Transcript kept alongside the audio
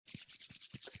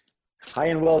Hi,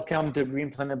 and welcome to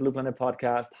Green Planet, Blue Planet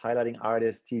podcast, highlighting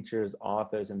artists, teachers,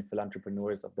 authors, and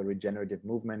philanthropreneurs of the regenerative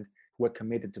movement who are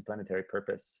committed to planetary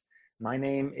purpose. My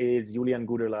name is Julian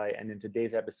Guderlei, and in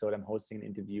today's episode, I'm hosting an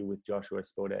interview with Joshua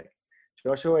Spodek.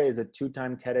 Joshua is a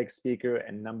two-time TEDx speaker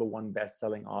and #1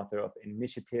 best-selling author of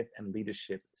Initiative and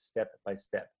Leadership, Step by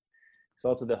Step. He's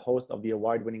also the host of the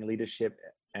award-winning Leadership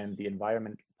and the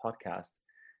Environment podcast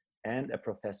and a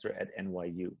professor at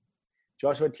NYU.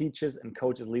 Joshua teaches and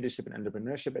coaches leadership and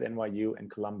entrepreneurship at NYU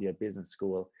and Columbia Business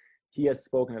School. He has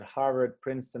spoken at Harvard,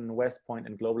 Princeton, West Point,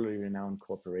 and globally renowned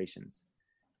corporations.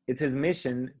 It's his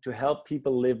mission to help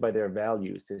people live by their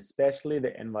values, especially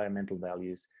the environmental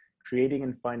values, creating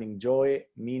and finding joy,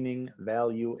 meaning,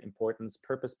 value, importance,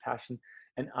 purpose, passion,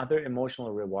 and other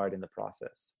emotional reward in the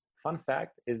process. Fun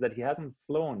fact is that he hasn't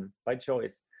flown by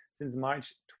choice since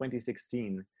March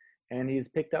 2016. And he's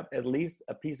picked up at least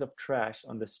a piece of trash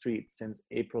on the street since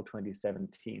April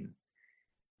 2017.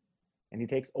 And he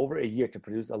takes over a year to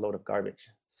produce a load of garbage.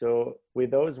 So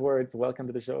with those words, welcome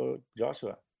to the show,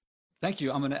 Joshua. Thank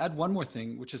you. I'm going to add one more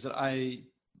thing, which is that I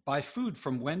buy food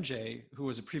from Wenjie, who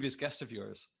was a previous guest of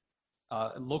yours,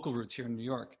 Local Roots here in New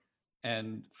York.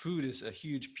 And food is a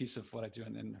huge piece of what I do,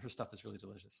 and her stuff is really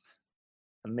delicious.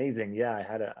 Amazing. Yeah, I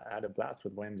had a blast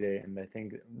with Wenjie, and I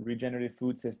think regenerative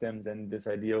food systems and this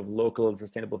idea of local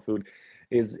sustainable food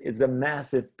is a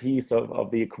massive piece of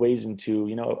the equation to,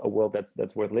 you know, a world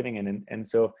that's worth living in. And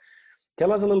so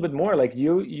tell us a little bit more, like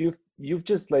you've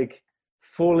just like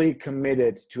fully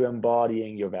committed to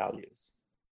embodying your values.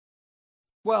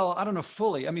 Well, I don't know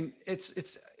fully. I mean,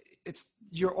 it's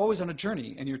you're always on a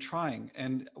journey and you're trying.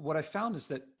 And what I found is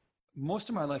that most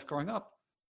of my life growing up,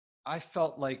 I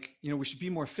felt like, you know, we should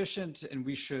be more efficient, and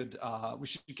we should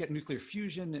get nuclear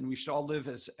fusion, and we should all live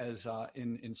as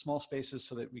in small spaces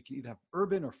so that we can either have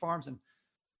urban or farms.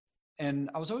 And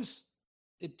I was always,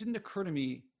 it didn't occur to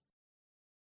me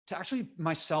to actually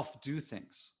myself do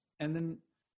things. And then,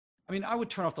 I mean, I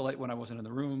would turn off the light when I wasn't in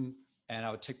the room, and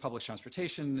I would take public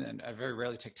transportation, and I very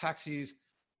rarely take taxis,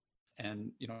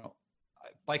 and, you know, I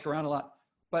bike around a lot,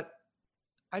 but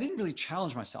I didn't really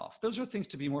challenge myself. Those are things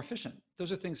to be more efficient.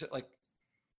 Those are things that, like,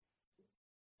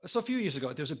 so a few years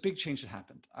ago, there was a big change that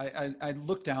happened. I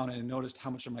looked down and noticed how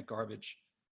much of my garbage,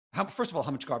 first of all,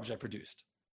 how much garbage I produced.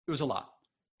 It was a lot.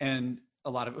 And a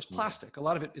lot of it was plastic. A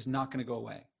lot of it is not going to go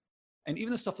away. And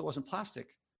even the stuff that wasn't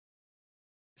plastic,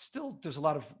 still there's a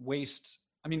lot of waste.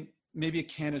 I mean, maybe a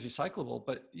can is recyclable,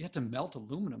 but you had to melt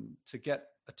aluminum to get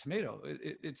a tomato.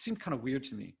 It seemed kind of weird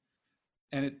to me.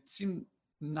 And it seemed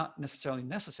not necessarily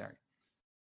necessary.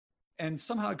 And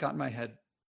somehow it got in my head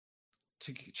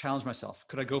to challenge myself.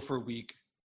 Could I go for a week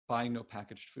buying no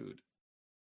packaged food?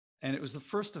 And it was the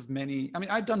first of many. I mean,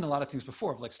 I'd done a lot of things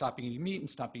before, like stopping eating meat and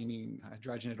stopping eating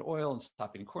hydrogenated oil and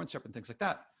stopping eating corn syrup and things like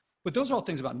that. But those are all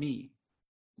things about me,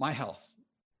 my health.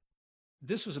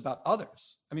 This was about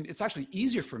others. I mean, it's actually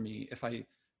easier for me if I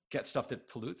get stuff that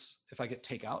pollutes, if I get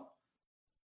takeout,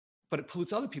 but it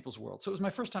pollutes other people's world. So it was my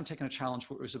first time taking a challenge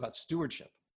where it was about stewardship,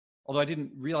 although I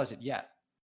didn't realize it yet.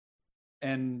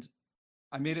 And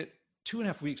I made it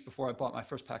 2.5 weeks before I bought my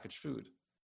first packaged food.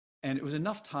 And it was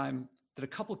enough time that a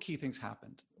couple of key things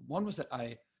happened. One was that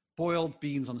I boiled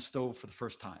beans on the stove for the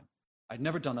first time. I'd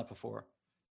never done that before.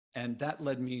 And that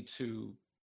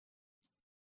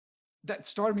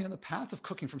started me on the path of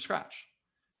cooking from scratch.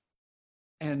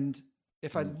 And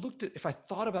if I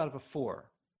thought about it before,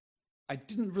 I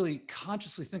didn't really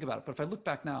consciously think about it, but if I look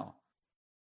back now,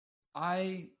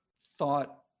 I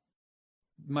thought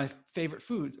my favorite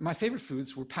foods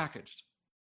were packaged.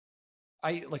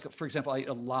 For example, I ate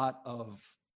a lot of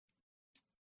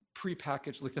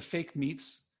prepackaged, like the fake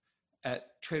meats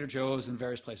at Trader Joe's and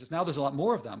various places. Now there's a lot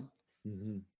more of them.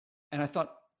 Mm-hmm. And I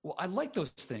thought, well, I like those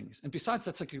things. And besides,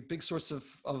 that's like a big source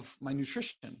of my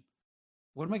nutrition.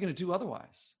 What am I going to do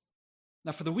otherwise?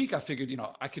 Now for the week, I figured, you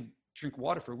know, I could drink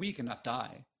water for a week and not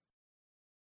die.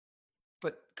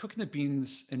 But cooking the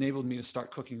beans enabled me to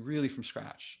start cooking really from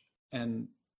scratch. And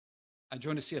I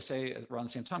joined a CSA around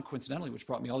the same time, coincidentally, which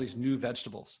brought me all these new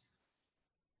vegetables.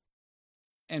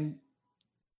 And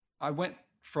I went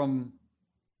from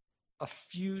a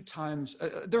few times,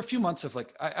 there were a few months of,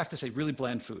 like, I have to say, really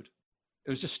bland food. It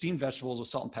was just steamed vegetables with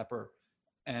salt and pepper.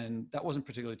 And that wasn't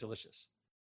particularly delicious.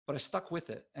 But I stuck with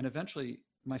it. And eventually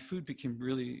my food became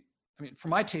really, I mean, for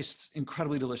my tastes,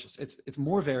 incredibly delicious. It's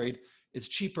more varied, it's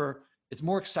cheaper, it's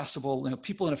more accessible. You know,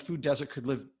 people in a food desert could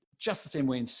live just the same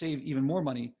way and save even more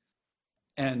money.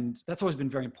 And that's always been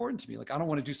very important to me. Like, I don't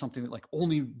want to do something that, like,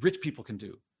 only rich people can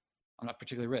do. I'm not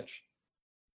particularly rich.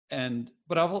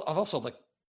 But I've also, like,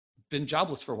 been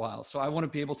jobless for a while. So I want to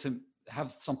be able to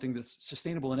have something that's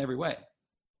sustainable in every way.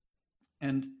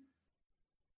 And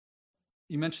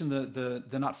you mentioned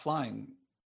the not flying.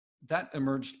 That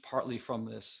emerged partly from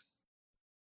this,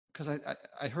 because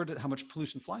I heard how much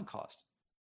pollution flying cost.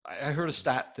 I heard a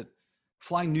stat that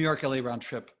flying New York, LA round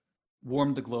trip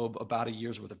warmed the globe about a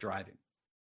year's worth of driving.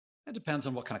 It depends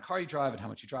on what kind of car you drive and how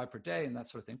much you drive per day and that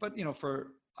sort of thing. But,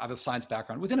 I have a science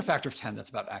background. Within a factor of 10, that's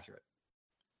about accurate.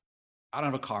 I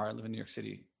don't have a car. I live in New York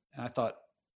City. And I thought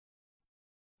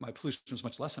my pollution was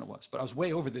much less than it was. But I was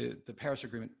way over the Paris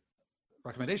Agreement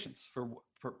recommendations for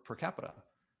per capita.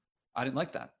 I didn't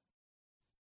like that.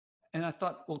 And I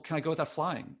thought, well, can I go without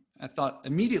flying? I thought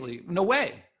immediately, no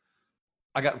way.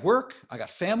 I got work, I got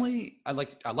family. I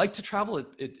like to travel.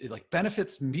 It like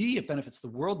benefits me. It benefits the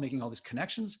world, making all these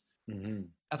connections. Mm-hmm.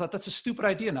 I thought that's a stupid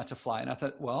idea not to fly. And I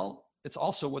thought, well, it's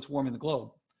also what's warming the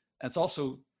globe. And it's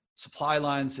also supply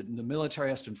lines that the military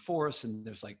has to enforce. And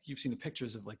there's you've seen the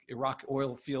pictures of Iraq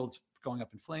oil fields going up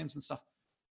in flames and stuff.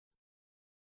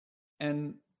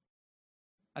 And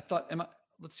I thought,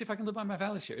 let's see if I can live by my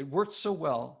values here. It worked so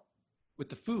well with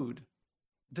the food.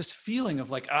 This feeling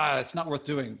of it's not worth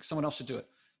doing. Someone else should do it.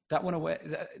 That went away.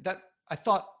 That I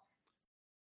thought,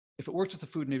 if it works with the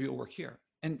food, maybe it'll work here.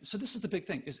 And so this is the big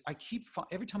thing: is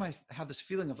every time I have this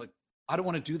feeling of I don't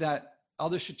want to do that.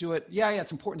 Others should do it. Yeah,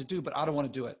 it's important to do, but I don't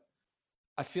want to do it.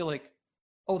 I feel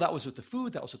that was with the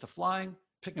food. That was with the flying.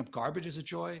 Picking up garbage is a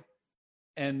joy.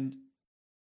 And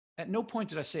at no point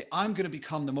did I say I'm going to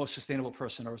become the most sustainable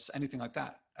person or anything like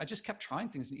that. I just kept trying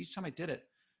things, and each time I did it,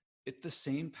 it's the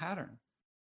same pattern.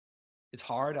 It's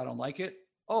hard. I don't like it.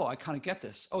 Oh, I kind of get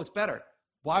this. Oh, it's better.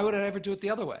 Why would I ever do it the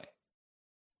other way?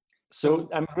 So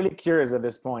I'm really curious at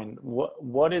this point.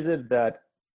 What is it that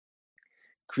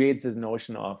creates this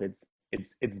notion of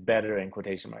it's better in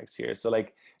quotation marks here? So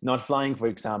not flying, for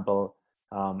example.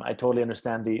 I totally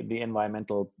understand the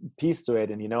environmental piece to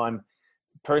it, and I'm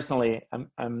personally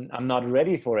I'm not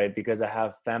ready for it because I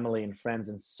have family and friends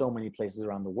in so many places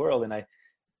around the world, and I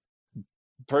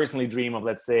personally dream of,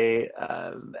 let's say,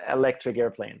 electric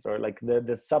airplanes, or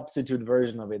the substitute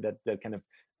version of it that kind of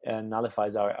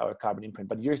nullifies our carbon imprint.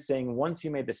 But you're saying once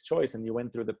you made this choice and you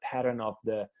went through the pattern of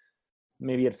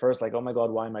maybe at first oh my God,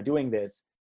 why am I doing this?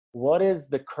 What is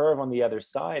the curve on the other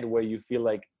side where you feel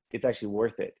like it's actually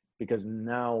worth it? Because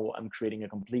now I'm creating a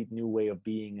complete new way of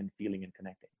being and feeling and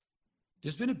connecting.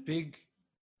 There's been a big,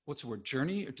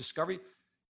 journey or discovery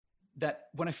that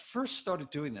when I first started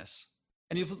doing this,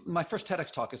 and my first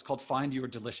TEDx talk is called Find Your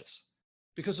Delicious,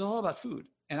 because it's all about food.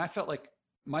 And I felt like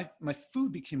my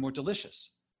food became more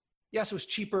delicious. Yes, it was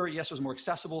cheaper. Yes, it was more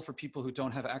accessible for people who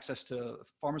don't have access to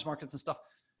farmers markets and stuff,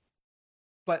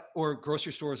 or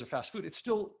grocery stores or fast food.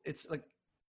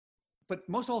 But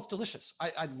most of all, it's delicious.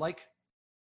 I like,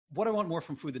 what I want more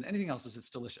from food than anything else is it's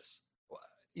delicious.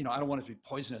 I don't want it to be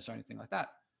poisonous or anything like that.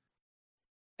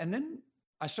 And then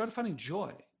I started finding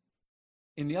joy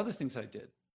in the other things that I did.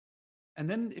 And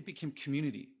then it became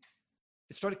community.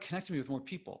 It started connecting me with more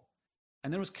people.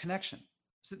 And then it was connection.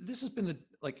 So this has been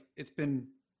it's been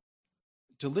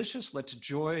delicious, led to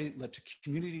joy, led to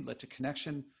community, led to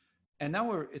connection. And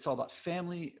now it's all about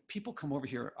family. People come over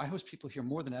here. I host people here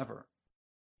more than ever.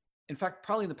 In fact,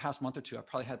 probably in the past month or two, I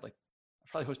probably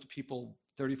hosted people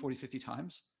 30, 40, 50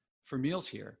 times for meals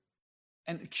here.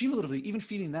 And cumulatively, even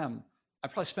feeding them, I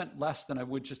probably spent less than I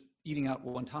would just eating out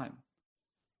one time.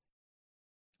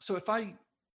 So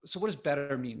what does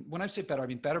better mean? When I say better, I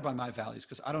mean better by my values,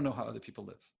 because I don't know how other people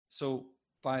live. So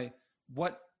by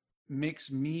what makes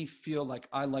me feel like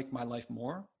I like my life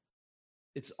more,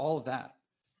 it's all of that.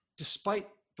 Despite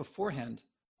beforehand,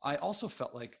 I also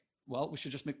felt like, we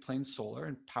should just make planes solar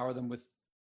and power them with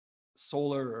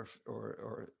solar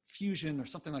or fusion or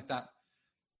something like that.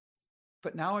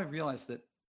 But now I realize that,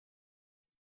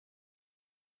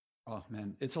 oh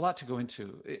man, it's a lot to go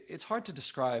into. It's hard to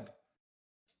describe.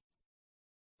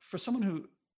 For someone who,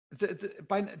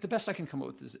 the best I can come up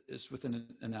with is with an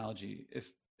analogy.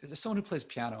 If someone who plays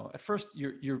piano, at first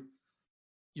you're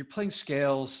playing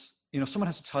scales. Someone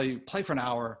has to tell you, play for an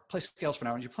hour, play scales for an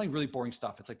hour, and you're playing really boring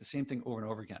stuff. It's the same thing over and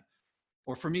over again.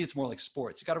 Or for me, it's more like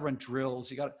sports. You got to run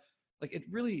drills. It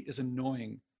really is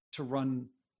annoying to run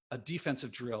a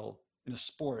defensive drill in a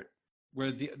sport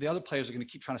where the other players are going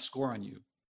to keep trying to score on you,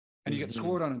 and you get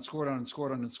scored on and scored on and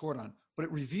scored on and scored on. But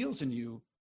it reveals in you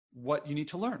what you need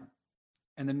to learn.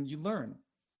 And then you learn.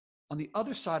 On the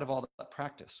other side of all that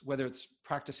practice, whether it's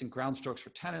practicing ground strokes for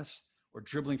tennis or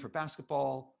dribbling for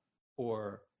basketball,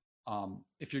 or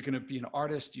if you're going to be an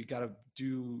artist, you got to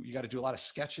do a lot of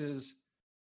sketches.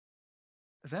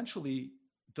 Eventually,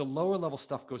 the lower level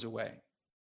stuff goes away,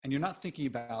 and you're not thinking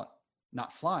about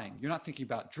not flying. You're not thinking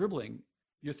about dribbling.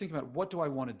 You're thinking about, what do I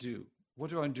want to do? what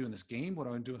do I want to do in this game? What do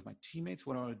I want to do with my teammates?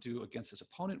 What do I want to do against this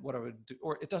opponent? What do I want to do?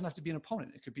 Or it doesn't have to be an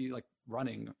opponent. It could be like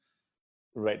running.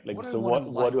 Right. Like, What do I so want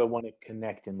in what life? do I want to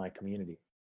connect in my community? Is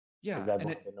Yeah. that And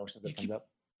one of the notions you that comes keep, up?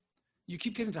 you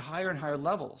keep getting to higher and higher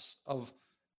levels of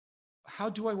how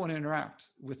do I want to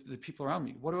interact with the people around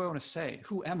me? What do I want to say?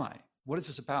 Who am I? What is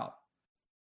this about?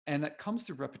 And that comes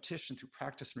through repetition, through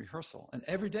practice and rehearsal. And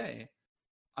every day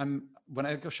when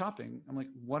I go shopping, I'm like,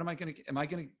 am I going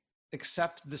to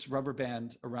accept this rubber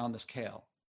band around this kale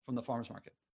from the farmer's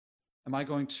market? Am I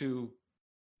going to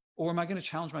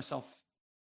challenge myself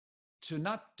to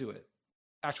not do it?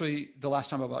 Actually, the last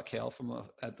time I bought kale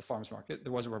at the farmer's market,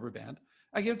 there was a rubber band.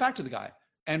 I gave it back to the guy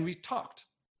and we talked.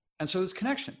 And so there's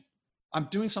connection. I'm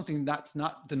doing something that's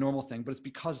not the normal thing, but it's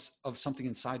because of something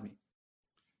inside me.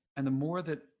 And the more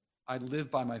that I live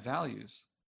by my values,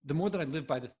 the more that I live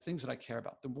by the things that I care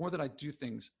about, the more that I do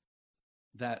things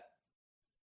that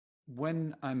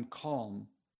when I'm calm,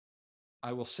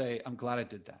 I will say, I'm glad I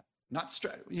did that. Not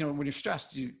stress. When you're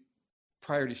stressed,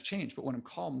 priorities change, but when I'm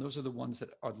calm, those are the ones that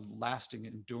are lasting,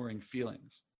 enduring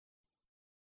feelings.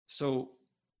 So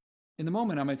in the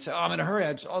moment, I might say, oh, I'm in a hurry.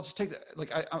 I'll just take that.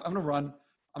 Like, I'm going to run.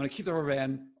 I'm going to keep the rubber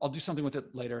band. I'll do something with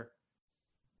it later.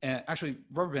 And actually,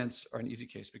 rubber bands are an easy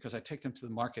case because I take them to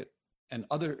the market and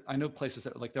I know places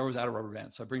that they're always out of rubber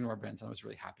bands. So I bring the rubber bands and I was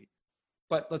really happy.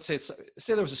 But let's say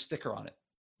there was a sticker on it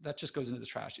that just goes into the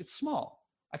trash. It's small.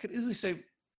 I could easily say,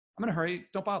 I'm in a hurry,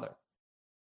 don't bother.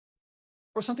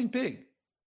 Or something big.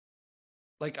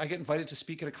 Like I get invited to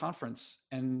speak at a conference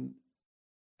and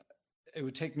it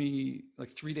would take me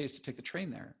like 3 days to take the train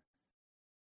there.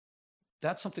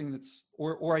 That's something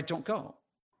or I don't go.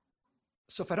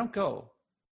 So if I don't go,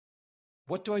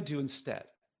 what do I do instead?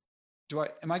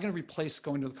 Am I going to replace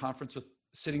going to the conference with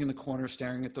sitting in the corner,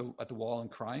 staring at the wall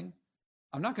and crying?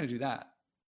 I'm not going to do that.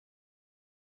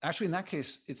 Actually, in that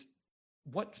case, it's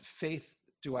what faith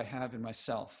do I have in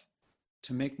myself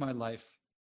to make my life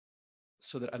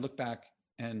so that I look back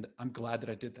and I'm glad that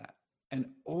I did that. And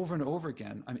over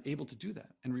again, I'm able to do that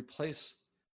and replace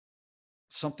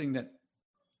something that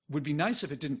would be nice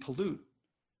if it didn't pollute,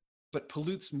 but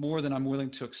pollutes more than I'm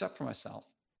willing to accept for myself.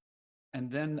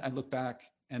 And then I look back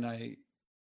and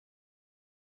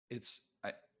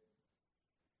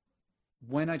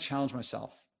when I challenge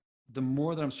myself, the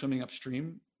more that I'm swimming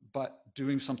upstream, but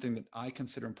doing something that I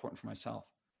consider important for myself.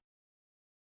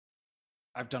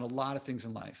 I've done a lot of things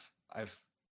in life.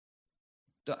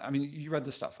 You read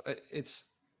this stuff.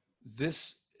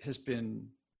 This has been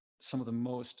some of the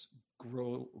most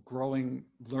growing,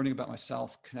 learning about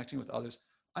myself, connecting with others.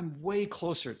 I'm way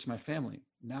closer to my family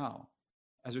now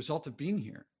as a result of being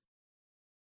here.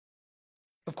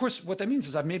 Of course, what that means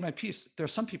is I've made my peace. There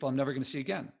are some people I'm never going to see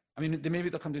again. I mean, maybe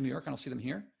they'll come to New York and I'll see them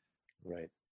here. Right.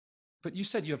 But you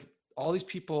said you have all these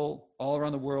people all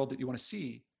around the world that you want to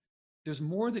see. There's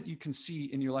more that you can see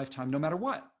in your lifetime, no matter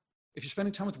what. If you're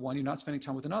spending time with one, you're not spending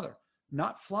time with another.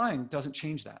 Not flying doesn't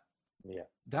change that. Yeah.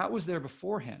 That was there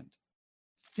beforehand.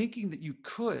 Thinking that you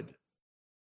could,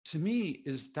 to me,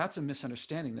 that's a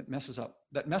misunderstanding that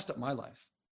messed up my life.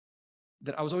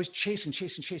 That I was always chasing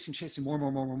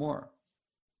more.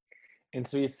 And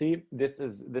so you see, this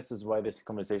is why this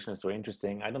conversation is so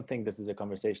interesting. I don't think this is a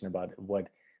conversation about what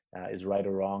is right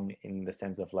or wrong in the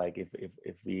sense of like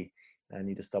if we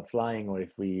need to stop flying or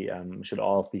if we should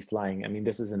all be flying. I mean,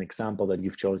 this is an example that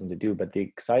you've chosen to do. But the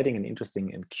exciting and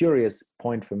interesting and curious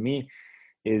point for me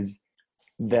is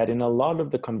that in a lot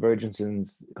of the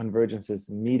convergences,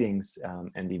 meetings,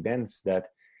 and events that,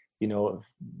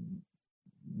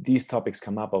 these topics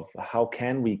come up of how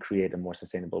can we create a more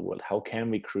sustainable world? How can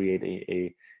we create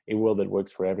a world that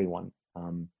works for everyone?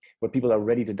 Where people are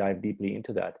ready to dive deeply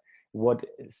into that. What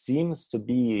seems to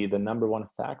be the number one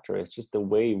factor is just the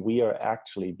way we are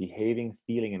actually behaving,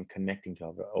 feeling, and connecting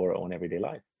to our own everyday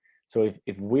life. So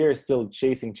if we're still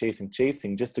chasing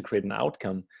just to create an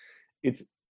outcome, it's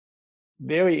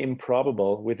very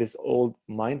improbable with this old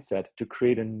mindset to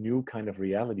create a new kind of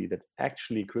reality that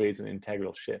actually creates an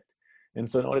integral shift. And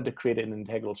so in order to create an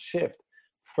integral shift,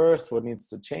 first what needs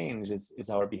to change is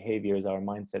our behaviors, our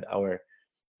mindset, our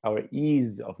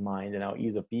ease of mind and our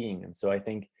ease of being. And so I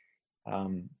think,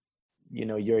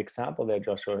 your example there,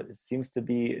 Joshua, it seems to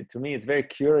be, to me, it's very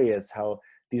curious how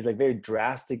these like very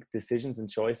drastic decisions and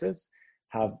choices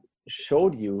have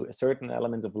showed you certain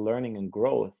elements of learning and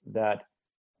growth that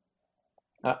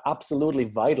are absolutely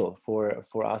vital for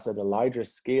us at a larger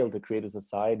scale to create a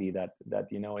society that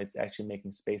it's actually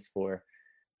making space for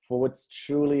what's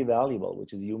truly valuable,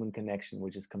 which is human connection,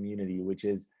 which is community, which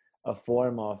is a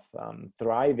form of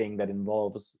thriving that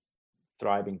involves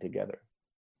thriving together.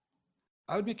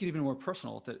 I would make it even more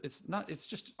personal, that it's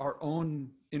just our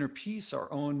own inner peace,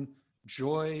 our own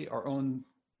joy, our own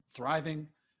thriving.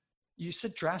 You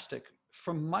said drastic.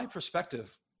 From my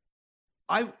perspective,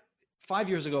 5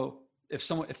 years ago, if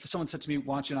someone said to me,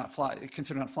 "Why don't you not fly?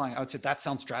 Consider not flying?" I would say that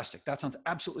sounds drastic. That sounds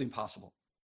absolutely impossible.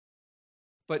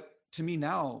 But to me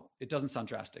now, it doesn't sound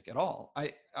drastic at all.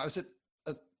 I was at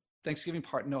a Thanksgiving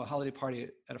party, no, a holiday party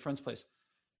at a friend's place,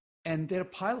 and they had a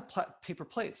pile of paper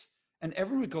plates, and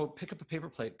everyone would go pick up a paper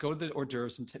plate, go to the hors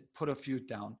d'oeuvres, and put a few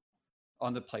down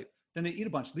on the plate. Then they eat a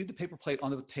bunch, leave the paper plate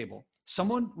on the table.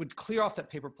 Someone would clear off that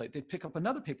paper plate. They'd pick up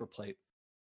another paper plate,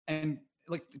 and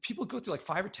like people go through like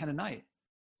 5 or 10 a night.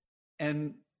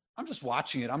 And I'm just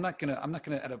watching it. I'm not gonna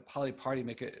at a holiday party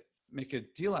make a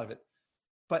deal out of it.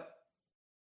 But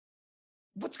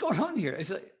what's going on here?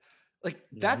 Is like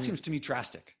that seems to me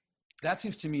drastic. That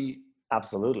seems to me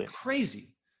absolutely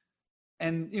crazy.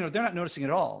 And they're not noticing it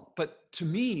at all. But to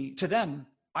them,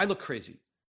 I look crazy.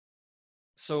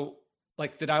 So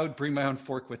like that, I would bring my own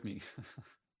fork with me.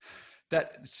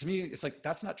 That to me, it's like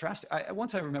that's not drastic.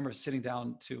 Once I remember sitting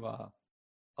down to a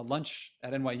lunch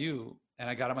at NYU, and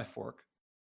I got out my fork,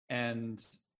 and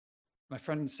my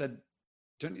friend said,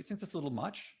 "Don't you think that's a little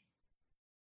much?"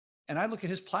 And I look at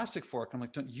his plastic fork, and I'm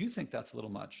like, "Don't you think that's a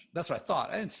little much?" That's what I thought.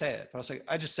 I didn't say it, but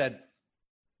I just said,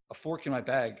 a fork in my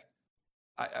bag,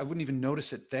 I wouldn't even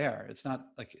notice it there. It's not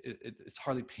like it's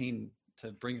hardly pain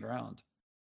to bring it around.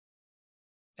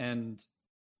 And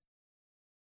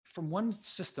from one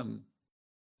system,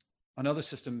 another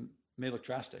system may look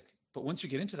drastic, but once you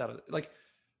get into that, like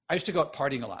I used to go out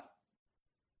partying a lot.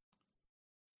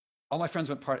 All my friends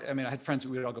went party. I mean, I had friends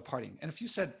we would all go partying. And if you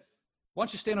said, "Why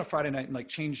don't you stay on a Friday night and like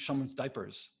change someone's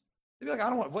diapers?" They'd be like, "I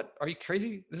don't want, what, are you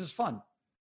crazy? This is fun."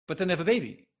 But then they have a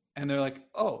baby and they're like,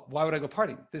 "Oh, why would I go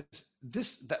partying?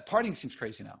 That partying seems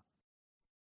crazy now."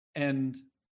 And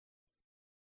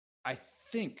I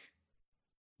think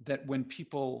that when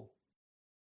people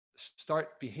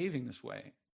start behaving this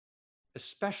way,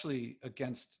 especially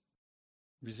against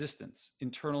resistance,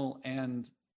 internal and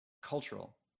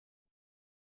cultural,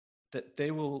 that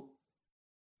they will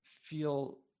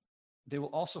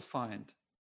also find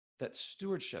that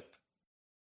stewardship,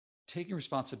 taking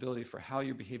responsibility for how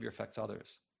your behavior affects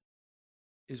others,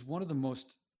 is one of the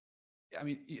most, I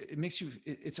mean, it makes you,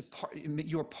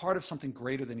 you're part of something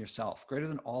greater than yourself, greater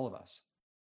than all of us.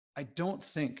 I don't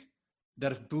think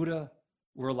that if Buddha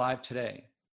were alive today,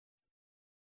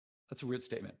 that's a weird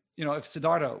statement. If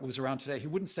Siddhartha was around today, he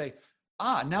wouldn't say,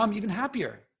 now I'm even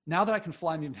happier. Now that I can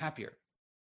fly, I'm even happier.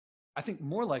 I think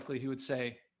more likely he would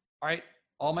say, all right,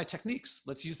 all my techniques,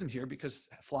 let's use them here because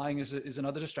flying is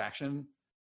another distraction.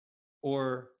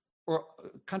 Or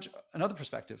another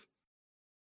perspective,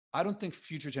 I don't think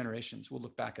future generations will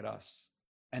look back at us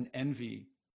and envy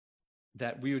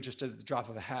that we would just at the drop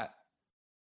of a hat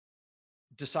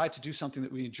decide to do something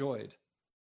that we enjoyed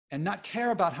and not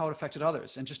care about how it affected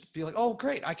others and just be like, "Oh,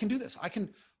 great, I can do this. I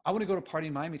want to go to a party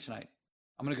in Miami tonight.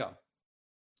 I'm going to go."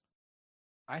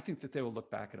 I think that they will look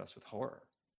back at us with horror.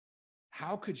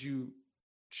 How could you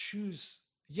choose?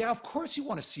 Yeah, of course you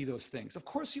want to see those things. Of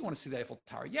course you want to see the Eiffel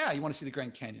Tower. Yeah, you want to see the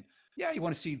Grand Canyon. Yeah, you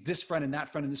want to see this friend and that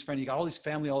friend and this friend. You got all these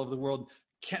family all over the world.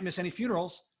 Can't miss any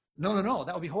funerals. No,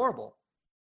 that would be horrible.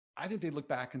 I think they'd look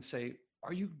back and say,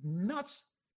 "Are you nuts?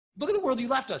 Look at the world you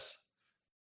left us.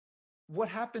 What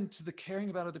happened to the caring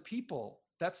about other people?"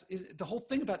 That's the whole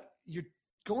thing about you're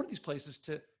going to these places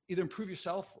to either improve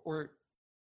yourself or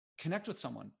connect with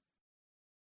someone.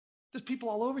 There's people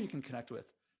all over you can connect with,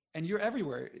 and you're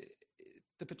everywhere.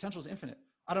 The potential is infinite.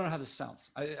 I don't know how this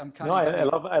sounds. I'm kind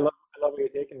of. I love where you're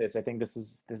taking this. I think this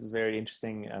is very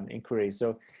interesting inquiry.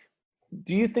 So,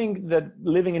 do you think that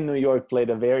living in New York played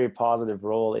a very positive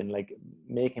role in like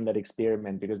making that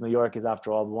experiment? Because New York is,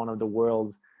 after all, one of the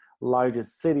world's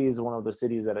largest cities, one of the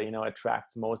cities that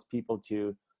attracts most people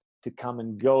to come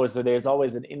and go. So there's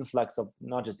always an influx of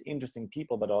not just interesting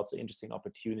people, but also interesting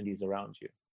opportunities around you.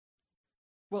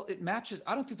 Well, it matches.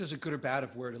 I don't think there's a good or bad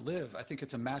of where to live. I think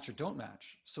it's a match or don't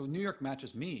match. So New York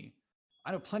matches me.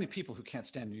 I know plenty of people who can't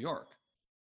stand New York.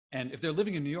 And if they're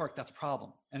living in New York, that's a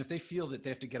problem. And if they feel that they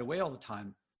have to get away all the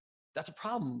time, that's a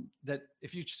problem. That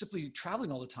if you're simply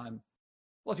traveling all the time,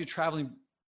 well, if you're traveling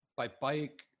by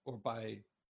bike or by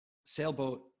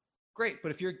sailboat, great.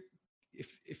 But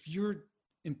if you're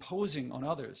imposing on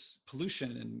others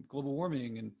pollution and global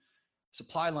warming and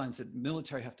supply lines that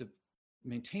military have to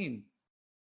maintain,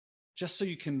 just so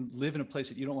you can live in a place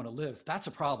that you don't want to live, that's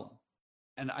a problem.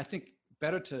 And I think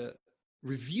better to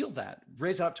reveal that,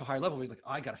 raise it up to a higher level where you're like,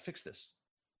 I got to fix this.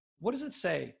 What does it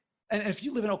say? And if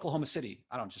you live in Oklahoma City,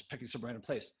 I don't know, just picking some random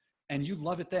place, and you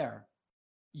love it there,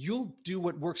 you'll do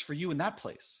what works for you in that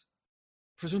place.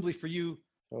 Presumably for you,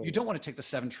 you don't want to take the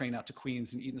 7 train out to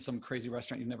Queens and eat in some crazy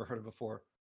restaurant you've never heard of before.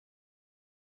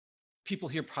 People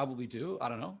here probably do, I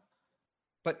don't know.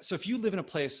 But so if you live in a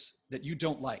place that you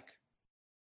don't like,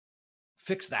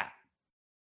 fix that.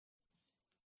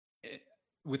 If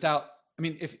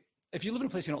you live in a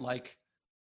place you don't like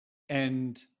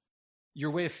and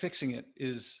your way of fixing it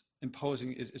is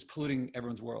polluting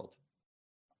everyone's world,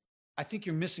 I think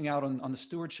you're missing out on the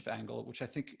stewardship angle, which I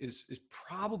think is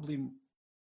probably,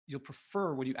 you'll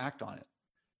prefer when you act on it.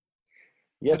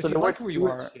 Yeah, but so if you like where you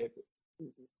are,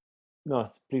 no,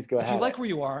 please go ahead. If you like where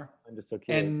you are, I'm just so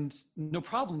curious. And no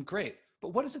problem, great. But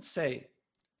what does it say?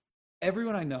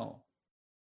 Everyone I know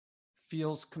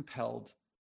feels compelled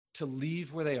to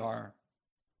leave where they are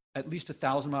at least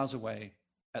 1,000 miles away,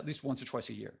 at least once or twice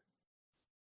a year.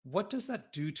 What does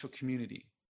that do to a community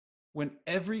when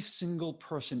every single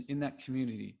person in that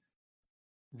community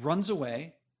runs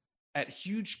away at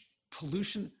huge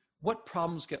pollution? What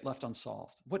problems get left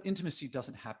unsolved? What intimacy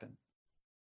doesn't happen?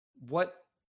 What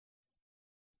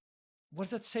does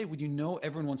that say when you know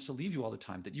everyone wants to leave you all the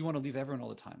time, that you want to leave everyone all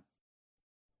the time?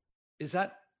 Is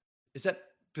that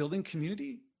building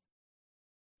community?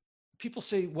 People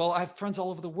say, well, I have friends all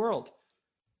over the world.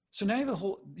 So now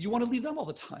you want to leave them all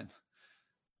the time.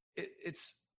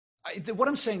 What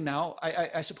I'm saying now,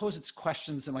 I suppose it's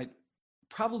questions that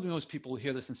probably most people will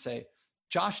hear this and say,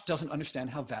 Josh doesn't understand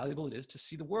how valuable it is to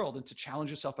see the world and to challenge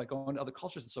yourself by going to other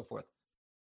cultures and so forth.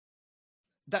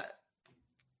 That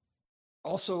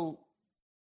also,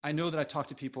 I know that I talk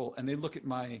to people and they look at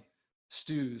my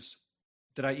stews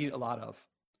that I eat a lot of.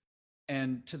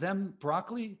 And to them,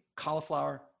 broccoli,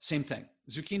 cauliflower, same thing.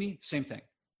 Zucchini, same thing.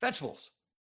 Vegetables,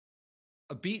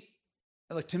 a beet,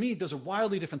 like to me, those are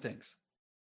wildly different things.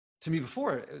 To me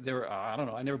before, they were, I don't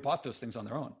know, I never bought those things on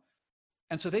their own.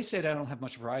 And so they say that I don't have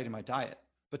much variety in my diet.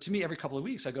 But to me, every couple of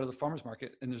weeks, I go to the farmer's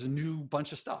market and there's a new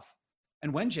bunch of stuff.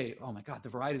 And Wenjie, oh my God, the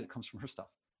variety that comes from her stuff.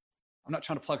 I'm not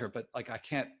trying to plug her, but like I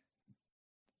can't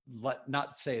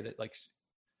not say that like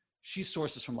she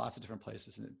sources from lots of different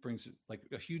places and it brings like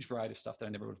a huge variety of stuff that I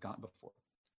never would have gotten before.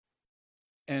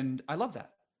 And I love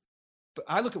that. But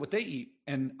I look at what they eat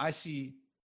and I see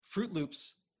Fruit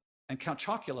Loops and Count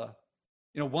Chocula,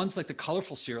 one's like the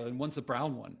colorful cereal and one's the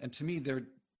brown one. And to me, they're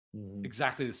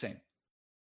exactly the same.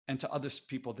 And to other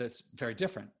people, that's very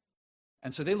different.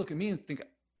 And so they look at me and think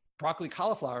broccoli,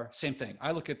 cauliflower, same thing.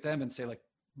 I look at them and say like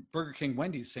Burger King,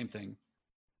 Wendy's, same thing.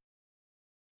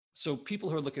 So people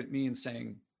who are looking at me and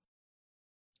saying,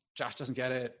 Josh doesn't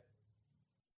get it.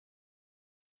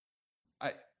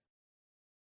 I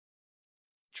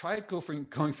try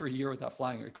going for a year without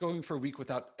flying or going for a week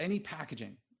without any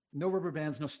packaging, no rubber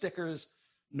bands, no stickers,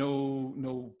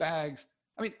 no bags.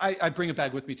 I mean, I bring a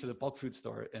bag with me to the bulk food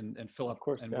store and fill up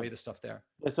weigh the stuff there.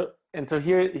 So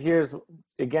here's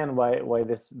again why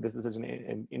this is such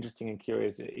an interesting and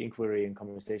curious inquiry and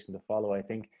conversation to follow. I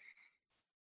think,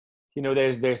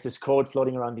 there's this quote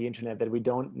floating around the internet that we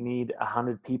don't need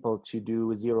 100 people to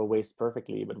do zero waste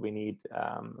perfectly, but we need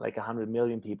like 100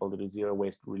 million people to do zero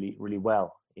waste really, really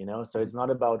well. So it's not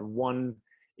about one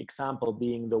example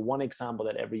being the one example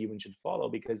that every human should follow,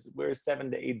 because we're 7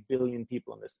 to 8 billion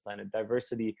people on this planet.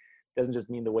 Diversity doesn't just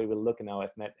mean the way we look in our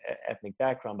ethnic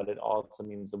background, but it also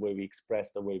means the way we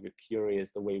express, the way we're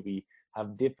curious, the way we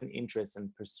have different interests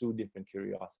and pursue different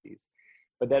curiosities.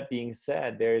 But that being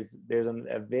said, there's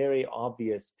a very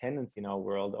obvious tendency in our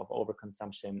world of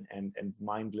overconsumption and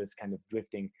mindless kind of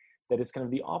drifting that is kind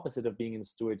of the opposite of being in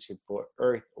stewardship for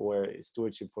Earth or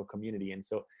stewardship for community. And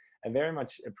so I very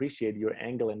much appreciate your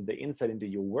angle and the insight into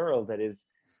your world that is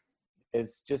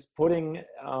just putting,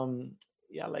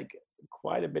 like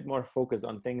quite a bit more focus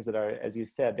on things that are, as you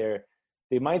said,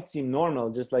 they might seem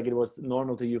normal, just like it was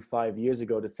normal to you 5 years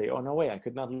ago to say, oh, no way, I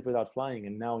could not live without flying.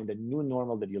 And now in the new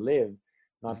normal that you live,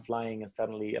 not flying is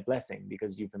suddenly a blessing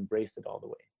because you've embraced it all the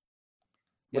way.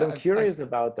 What I'm curious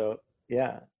about though,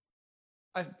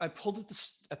 I pulled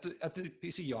at the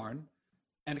piece of yarn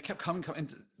and it kept coming,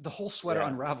 and the whole sweater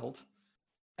unraveled.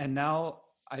 And now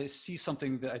I see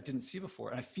something that I didn't see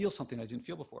before, and I feel something I didn't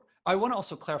feel before. I want to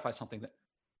also clarify something, that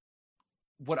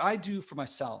what I do for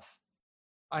myself,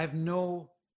 I have no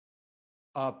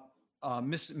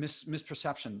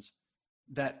misperceptions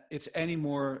that it's any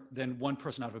more than one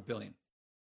person out of a billion.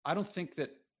 I don't think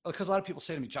that, because a lot of people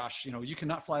say to me, Josh, you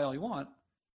cannot fly all you want.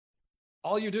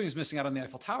 All you're doing is missing out on the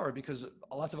Eiffel Tower because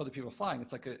lots of other people are flying.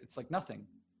 It's like nothing.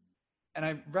 And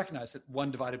I recognize that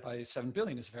 1 divided by 7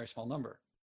 billion is a very small number.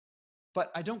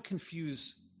 But I don't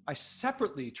confuse, I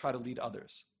separately try to lead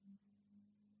others.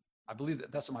 I believe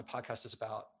that that's what my podcast is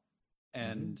about.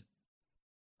 And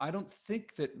I don't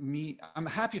think that I'm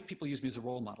happy if people use me as a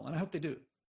role model, and I hope they do.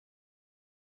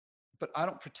 But I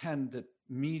don't pretend that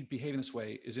me behaving this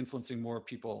way is influencing more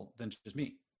people than just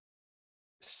me.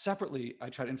 Separately, I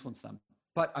try to influence them.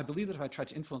 But I believe that if I tried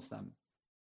to influence them,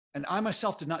 and I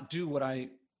myself did not do what I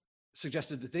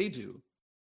suggested that they do,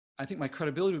 I think my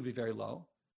credibility would be very low.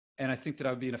 And I think that I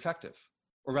would be ineffective,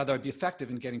 or rather I'd be effective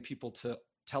in getting people to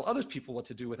tell other people what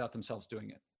to do without themselves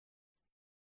doing it.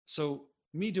 So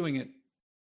me doing it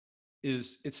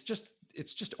it's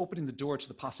just opening the door to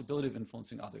the possibility of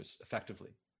influencing others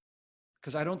effectively.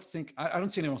 Because I don't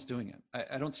see anyone else doing it.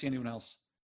 I don't see anyone else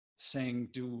saying,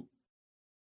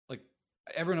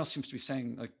 everyone else seems to be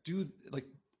saying,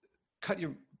 cut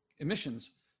your emissions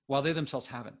while they themselves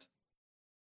haven't.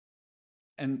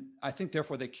 And I think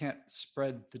therefore they can't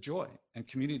spread the joy and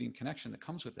community and connection that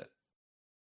comes with it.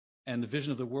 And the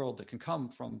vision of the world that can come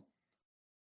from,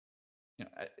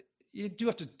 you do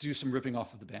have to do some ripping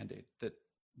off of the Band-Aid, that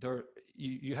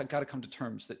you have got to come to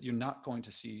terms that you're not going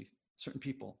to see certain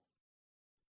people.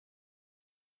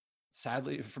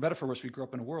 Sadly, for better or for worse, we grew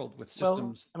up in a world with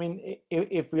systems. Well, I mean,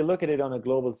 if we look at it on a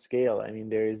global scale, I mean,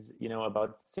 there's,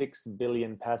 about 6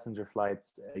 billion passenger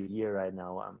flights a year right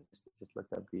now. Just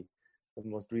looked up the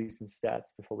most recent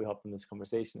stats before we hopped in this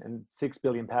conversation. And 6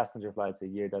 billion passenger flights a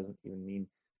year doesn't even mean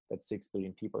that 6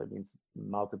 billion people. It means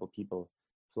multiple people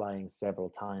flying several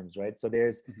times, right? So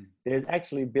there's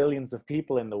actually billions of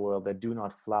people in the world that do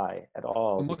not fly at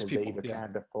all, because they either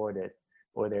can't afford it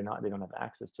or they don't have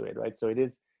access to it, right? So it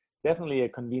is definitely a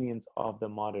convenience of the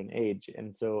modern age.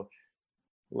 And so,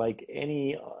 like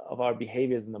any of our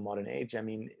behaviors in the modern age, I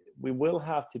mean, we will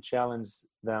have to challenge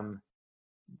them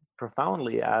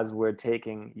profoundly as we're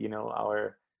taking,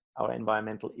 our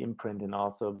environmental imprint, and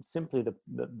also simply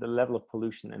the level of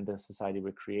pollution in the society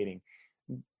we're creating.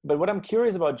 But what I'm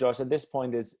curious about, Josh, at this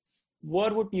point is,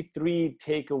 what would be 3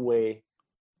 takeaway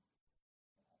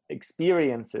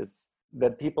experiences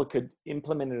that people could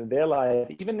implement in their life,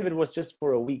 even if it was just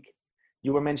for a week?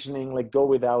 You were mentioning, go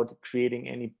without creating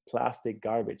any plastic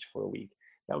garbage for a week.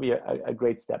 That would be a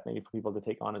great step maybe for people to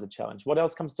take on as a challenge. What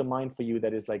else comes to mind for you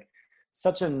that is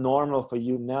such a normal for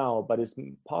you now, but is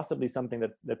possibly something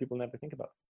that people never think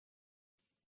about?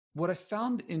 What I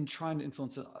found in trying to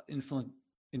influence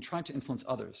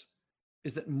others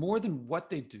is that more than what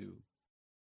they do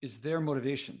is their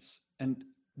motivations. And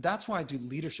that's why I do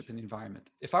leadership in the environment.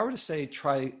 If I were to say,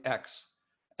 try X,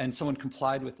 and someone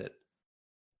complied with it,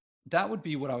 that would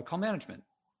be what I would call management.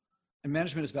 And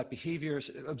management is about behaviors,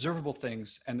 observable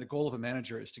things, and the goal of a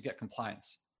manager is to get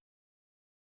compliance.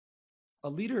 A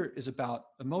leader is about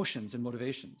emotions and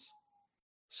motivations.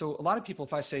 So a lot of people,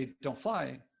 if I say don't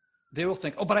fly, they will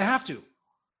think, oh, but I have to.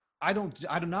 I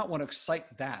do not want to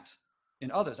excite that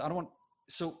in others.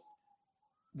 So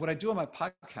what I do on my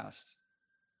podcast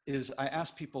is I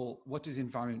ask people, what does the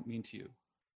environment mean to you?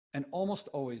 And almost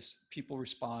always people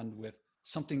respond with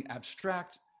something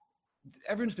abstract.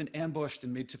 Everyone's been ambushed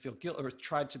and made to feel guilt, or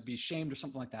tried to be shamed or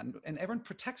something like that. And everyone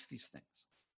protects these things.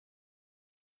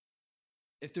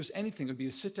 If there's anything, it would be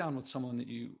to sit down with someone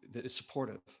that is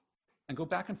supportive and go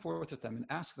back and forth with them and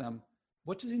ask them,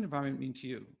 what does the environment mean to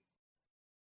you?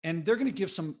 And they're going to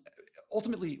give some,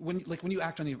 ultimately, when you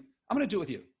act on I'm going to do it with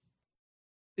you.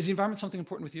 Is the environment something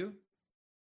important with you?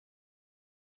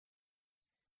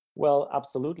 Well,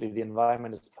 absolutely. The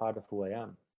environment is part of who I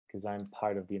am, because I'm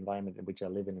part of the environment in which I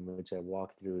live in which I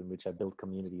walk through, in which I build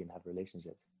community and have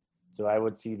relationships. So I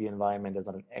would see the environment as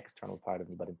not an external part of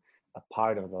me, but a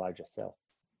part of the larger self.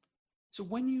 So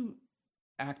when you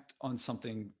act on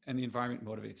something and the environment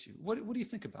motivates you, what do you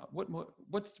think about? What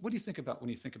do you think about when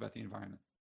you think about the environment?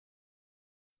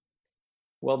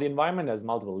 Well, the environment has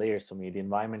multiple layers for me. The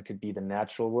environment could be the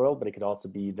natural world, but it could also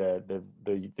be the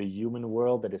human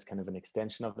world that is kind of an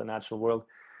extension of the natural world.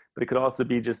 But it could also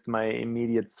be just my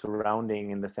immediate surrounding,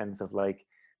 in the sense of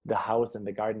the house and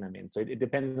the garden I'm in. So it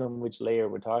depends on which layer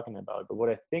we're talking about. But what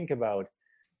I think about,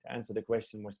 to answer the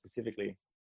question more specifically,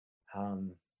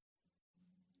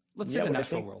 let's say the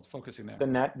natural world, focusing there.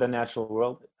 The natural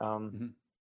world.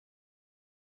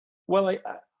 Well,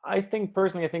 I think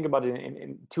personally, I think about it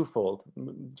in twofold,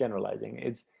 generalizing.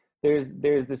 There's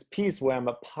this piece where I'm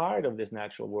a part of this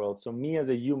natural world. So me as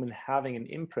a human having an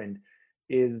imprint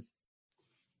is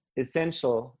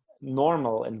essential,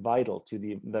 normal, and vital to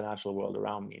the natural world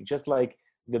around me. Just like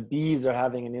the bees are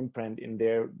having an imprint in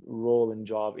their role and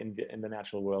job in the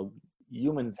natural world,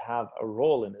 humans have a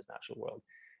role in this natural world.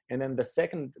 And then the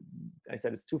second, I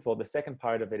said it's twofold. The second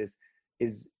part of it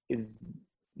is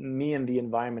me and the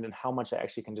environment, and how much I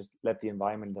actually can just let the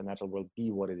environment, the natural world,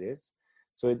 be what it is.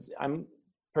 So I'm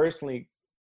personally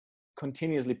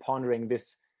continuously pondering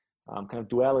this kind of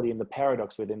duality and the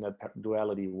paradox within that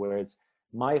duality, where it's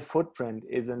my footprint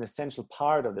is an essential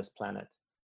part of this planet,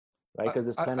 right? Because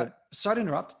this planet. Sorry to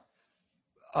interrupt,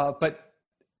 but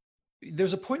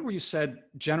there's a point where you said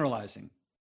generalizing.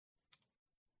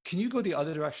 Can you go the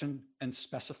other direction and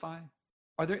specify?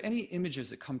 Are there any images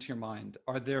that come to your mind?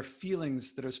 Are there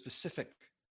feelings that are specific?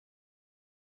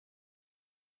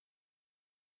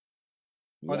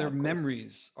 Are there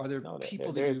memories? Are there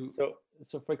people that you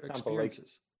so for example, like,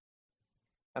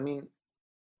 I mean,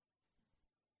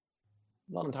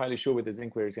 not entirely sure where this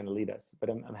inquiry is going to lead us,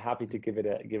 but I'm happy to give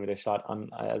it a shot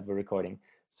on as we're recording.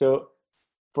 So,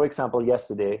 for example,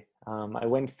 yesterday I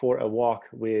went for a walk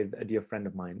with a dear friend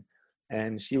of mine,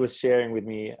 and she was sharing with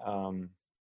me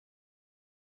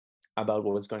about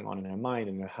what was going on in her mind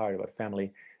and her heart about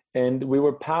family, and we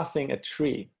were passing a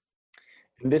tree.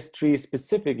 And this tree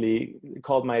specifically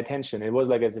called my attention. It was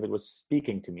like as if it was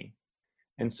speaking to me.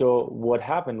 And so what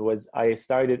happened was I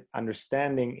started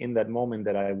understanding in that moment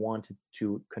that I wanted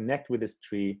to connect with this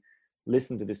tree,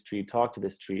 listen to this tree, talk to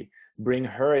this tree, bring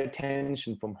her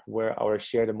attention from where our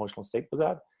shared emotional state was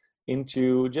at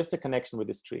into just a connection with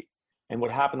this tree. And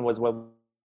what happened was, well,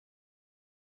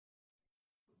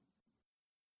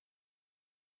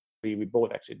 we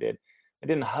both actually did. I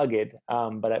didn't hug it,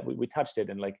 but we touched it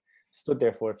and like stood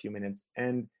there for a few minutes.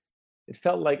 And it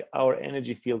felt like our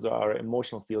energy fields or our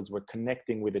emotional fields were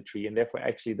connecting with the tree, and therefore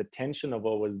actually the tension of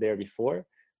what was there before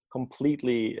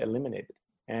completely eliminated,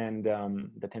 and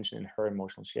the tension in her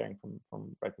emotional sharing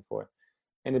from right before.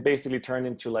 And it basically turned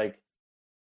into like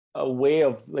a way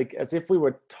of like, as if we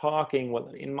were talking, well,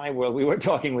 in my world we were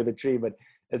talking with a tree, but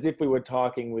as if we were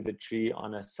talking with a tree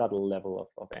on a subtle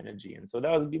level of energy. And so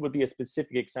that would be a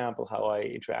specific example how I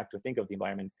interact or think of the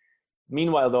environment.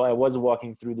 Meanwhile, though, I was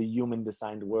walking through the human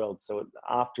designed world. So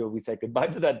after we said goodbye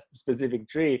to that specific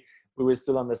tree, we were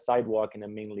still on the sidewalk in a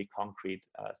mainly concrete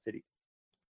city.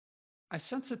 I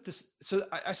sense that this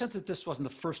wasn't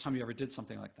the first time you ever did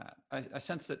something like that. I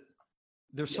sense that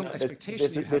there's some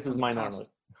expectation. This is my normal.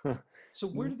 So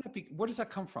where does that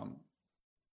come from?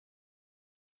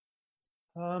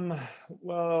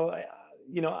 Well,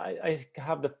 I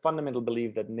have the fundamental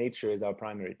belief that nature is our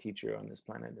primary teacher on this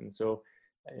planet. And so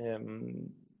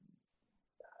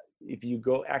if you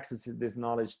go access this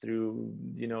knowledge through,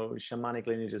 shamanic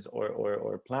lineages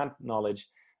or plant knowledge,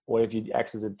 or if you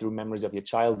access it through memories of your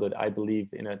childhood, I believe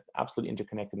in an absolute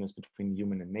interconnectedness between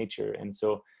human and nature. And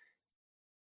so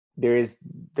there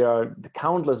are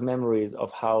countless memories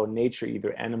of how nature,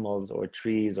 either animals or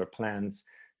trees or plants,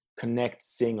 connect,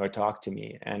 sing, or talk to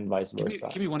me, and vice versa.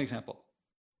 Give me one example.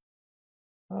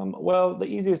 Well, the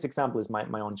easiest example is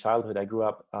my own childhood. I grew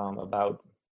up about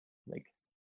like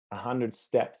 100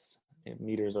 steps,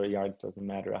 meters or yards, doesn't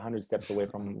matter, 100 steps away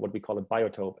from what we call a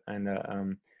biotope. And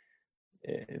I'm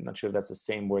not sure if that's the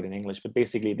same word in English, but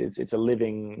basically it's a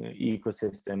living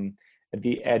ecosystem at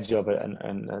the edge of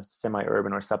a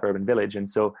semi-urban or suburban village. And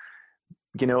so,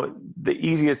 the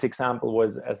easiest example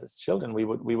was, as children,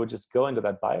 we would just go into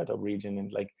that biotope region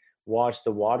and like watch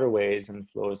the waterways and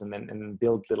flows, and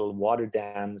build little water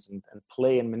dams and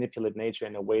play and manipulate nature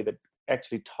in a way that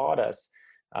actually taught us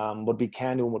what we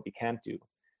can do and what we can't do.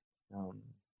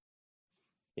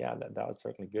 That was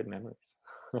certainly good memories.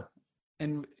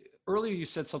 And earlier you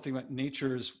said something about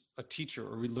nature is a teacher,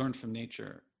 or we learn from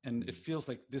nature, and it feels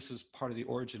like this is part of the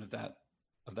origin of that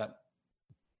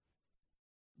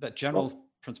general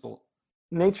principle.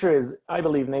 I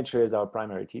believe nature is our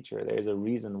primary teacher. There's a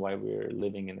reason why we're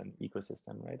living in an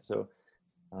ecosystem, right? So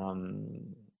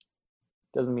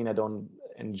doesn't mean I don't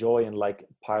enjoy and like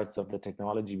parts of the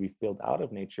technology we've built out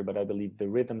of nature, but I believe the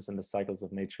rhythms and the cycles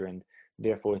of nature, and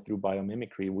therefore through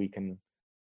biomimicry, we can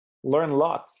learn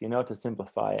lots, to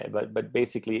simplify it. But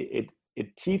basically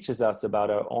it teaches us about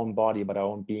our own body, about our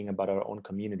own being, about our own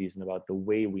communities, and about the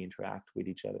way we interact with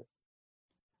each other.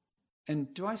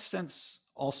 And do I sense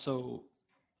also,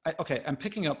 I'm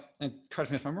picking up, and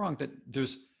correct me if I'm wrong, that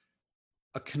there's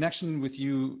a connection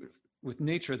with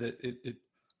nature, that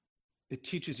it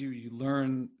teaches you, you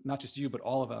learn, not just you, but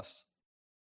all of us.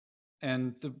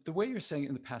 And the way you're saying it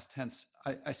in the past tense,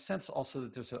 I sense also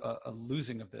that there's a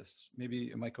losing of this. Maybe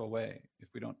it might go away if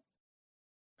we're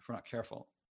not careful.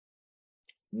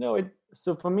 No,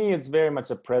 so for me, it's very much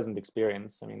a present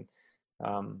experience. I mean,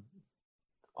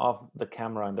 it's off the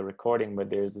camera and the recording, but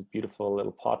there's this beautiful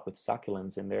little pot with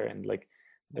succulents in there, and like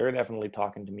they're definitely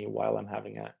talking to me while I'm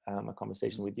having a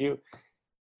conversation with you.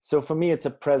 So for me, it's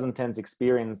a present tense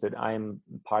experience that I'm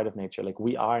part of nature. Like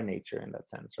we are nature in that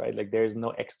sense, right? Like there's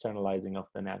no externalizing of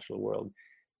the natural world.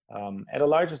 At a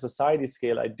larger society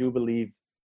scale, I do believe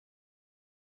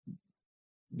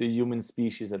the human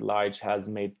species at large has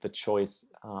made the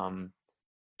choice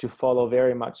to follow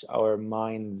very much our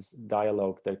mind's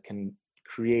dialogue that can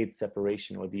create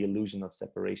separation or the illusion of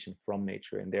separation from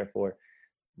nature, and therefore,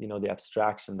 the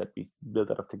abstraction that we've built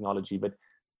out of technology. But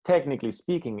technically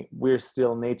speaking, we're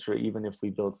still nature, even if we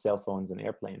build cell phones and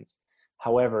airplanes.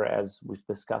 However, as we've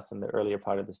discussed in the earlier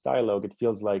part of this dialogue, it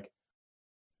feels like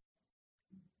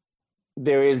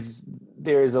there is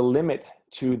a limit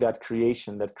to that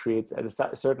creation that creates at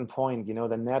a certain point,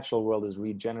 the natural world is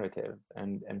regenerative,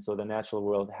 and so the natural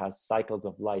world has cycles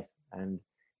of life, and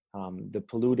the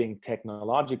polluting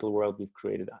technological world we've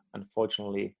created,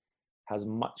 unfortunately, has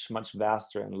much, much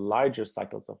vaster and larger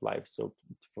cycles of life. So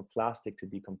for plastic to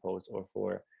decompose, or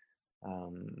for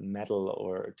metal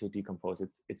or to decompose,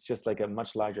 it's just like a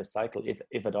much larger cycle,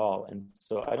 if at all. And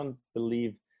so I don't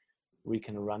believe we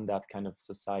can run that kind of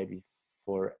society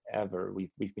forever.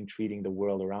 We've been treating the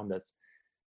world around us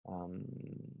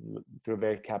through a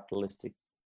very capitalistic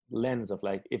lens of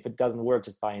like, if it doesn't work,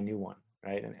 just buy a new one,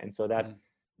 right? And so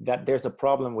that there's a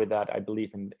problem with that, I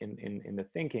believe, in the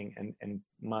thinking, and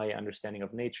my understanding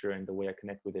of nature and the way I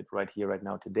connect with it right here, right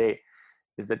now, today,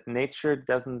 is that nature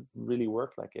doesn't really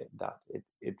work like that.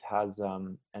 It has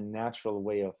a natural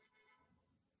way of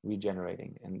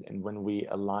regenerating, and when we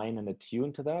align and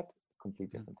attune to that,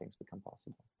 completely different things become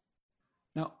possible.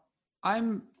 Now,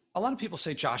 a lot of people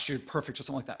say, Josh, you're perfect or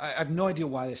something like that. I have no idea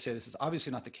why they say this. It's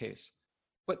obviously not the case.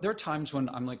 But there are times when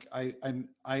I'm like,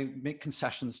 I make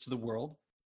concessions to the world.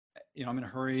 I'm in a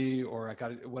hurry, or I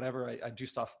got whatever, I do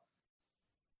stuff.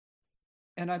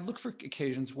 And I look for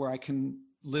occasions where I can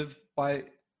live by,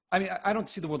 I don't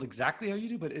see the world exactly how you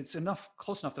do, but it's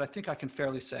close enough that I think I can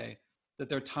fairly say that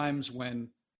there are times when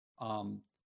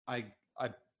I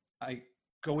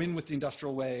go in with the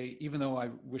industrial way, even though I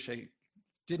wish I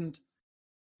didn't.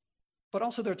 But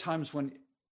also there are times when,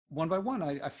 one by one,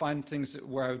 I find things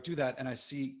where I would do that, and I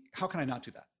see, how can I not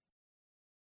do that?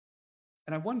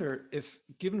 And I wonder if,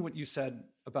 given what you said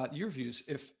about your views,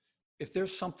 if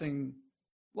there's something,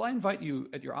 well, I invite you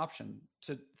at your option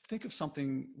to think of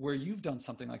something where you've done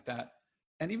something like that.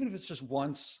 And even if it's just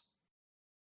once,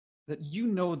 that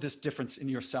this difference in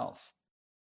yourself,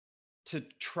 to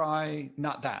try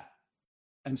not that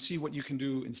and see what you can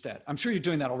do instead. I'm sure you're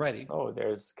doing that already. Oh,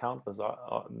 there's countless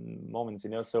moments,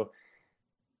 So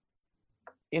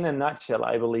in a nutshell,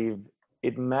 I believe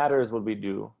it matters what we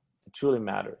do. It truly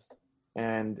matters.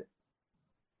 And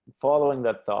following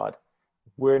that thought,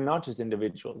 we're not just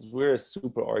individuals, we're a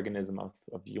super organism of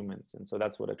humans. And so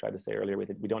that's what I tried to say earlier with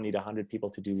it. We don't need 100 people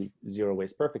to do zero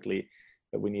waste perfectly,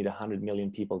 but we need 100 million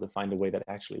people to find a way that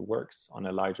actually works on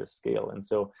a larger scale. And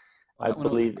so I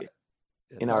believe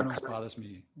in our current... bothers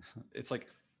me. It's like,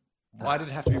 why did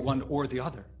it have to be one or the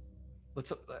other?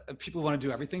 People want to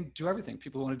do everything.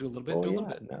 People want to do a little bit, do a little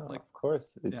bit. No, of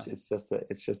course.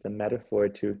 It's just a metaphor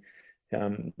to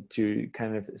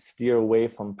kind of steer away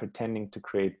from pretending to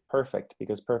create perfect,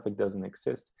 because perfect doesn't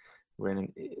exist. We're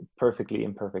in a perfectly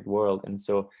imperfect world, and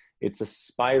so it's a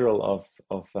spiral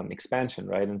of expansion,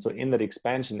 right? And so in that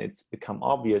expansion, it's become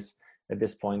obvious at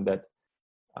this point that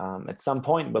at some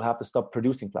point we'll have to stop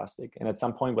producing plastic, and at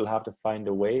some point we'll have to find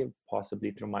a way,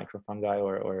 possibly through microfungi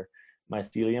or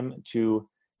mycelium, to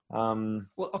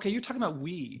you're talking about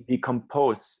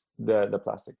decompose the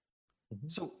plastic. Mm-hmm.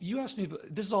 So you asked me,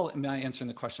 this is all my answering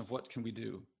the question of what can we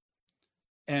do?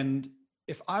 And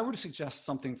if I were to suggest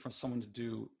something for someone to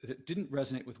do that didn't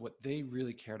resonate with what they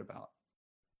really cared about,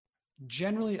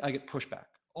 generally I get pushback.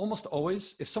 Almost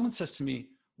always, if someone says to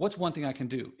me, what's one thing I can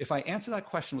do? If I answer that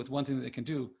question with one thing that they can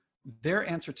do, their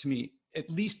answer to me, at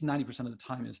least 90% of the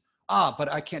time, is,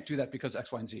 but I can't do that because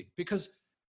X, Y, and Z. Because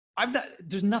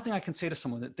there's nothing I can say to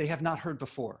someone that they have not heard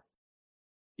before.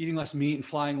 Eating less meat and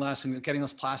flying less and getting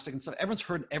less plastic and stuff. Everyone's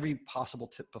heard every possible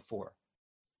tip before.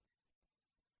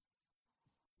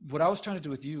 What I was trying to do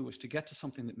with you was to get to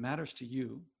something that matters to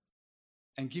you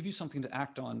and give you something to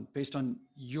act on based on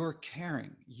your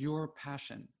caring, your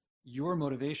passion, your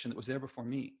motivation that was there before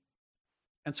me.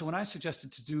 And so when I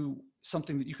suggested to do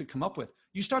something that you could come up with,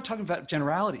 you start talking about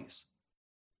generalities.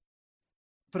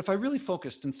 But if I really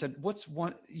focused and said,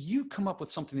 you come up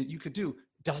with something that you could do.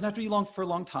 Doesn't have to be for a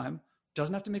long time.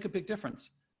 Doesn't have to make a big difference.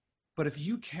 But if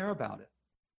you care about it,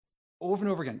 over and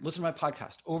over again, listen to my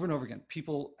podcast, over and over again,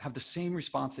 people have the same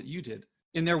response that you did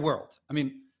in their world.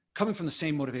 Coming from the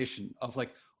same motivation of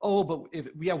like, but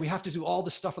we have to do all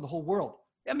this stuff for the whole world.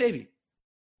 Yeah, maybe.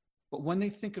 But when they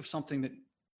think of something that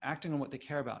acting on what they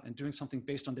care about and doing something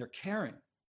based on their caring,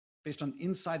 based on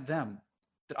inside them,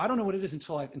 that I don't know what it is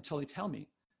until they tell me.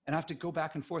 And I have to go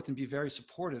back and forth and be very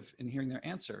supportive in hearing their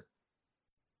answer.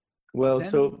 Well,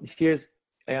 so here's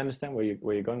I understand where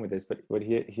you're going with this, but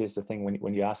here's the thing: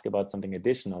 when you ask about something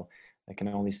additional, I can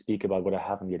only speak about what I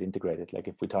haven't yet integrated. Like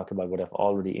if we talk about what I've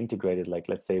already integrated, like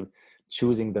let's say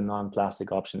choosing the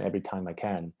non-plastic option every time I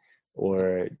can,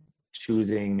 or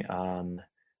choosing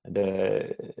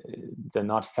the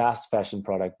not fast fashion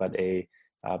product, but a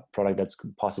product that's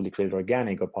possibly created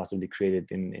organic or possibly created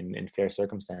in fair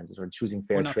circumstances, or choosing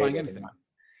fair We're not trade. buying anything.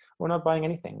 We're not buying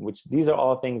anything. Which these are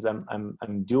all things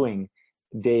I'm doing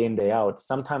day in, day out.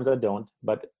 Sometimes I don't,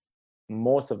 but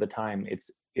most of the time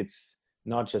it's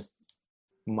not just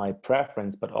my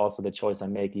preference, but also the choice I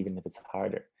make, even if it's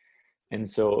harder. And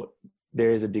so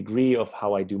there is a degree of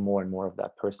how I do more and more of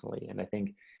that personally. And I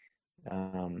think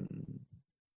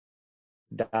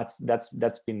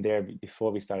that's been there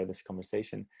before we started this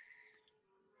conversation.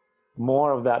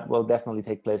 More of that will definitely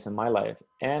take place in my life.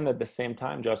 And at the same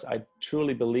time, Josh, I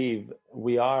truly believe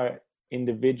we are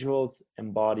individuals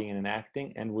embodying and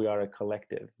acting, and we are a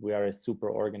collective. We are a super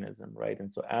organism, right?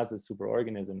 And so as a super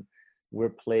organism,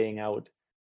 we're playing out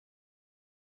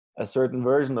a certain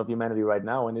version of humanity right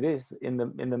now, and it is in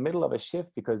the middle of a shift,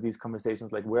 because these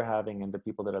conversations like we're having, and the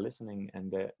people that are listening, and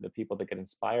the people that get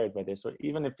inspired by this, or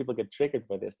even if people get triggered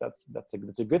by this, that's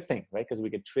a good thing, right? Because we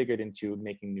get triggered into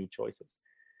making new choices,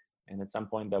 and at some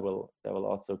point that will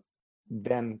also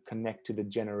then connect to the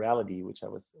generality, which I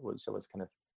was kind of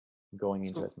going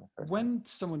into as my first when answer.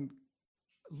 someone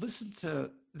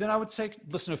then I would say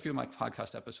listen to a few of my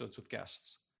podcast episodes with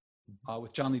guests,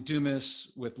 with John Lee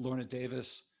Dumas, with Lorna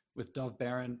Davis, with Dove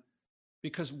Barron,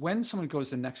 because when someone goes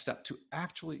the next step to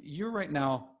actually, you're right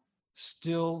now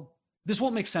still, this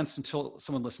won't make sense until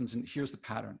someone listens and hears the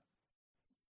pattern.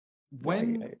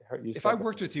 If I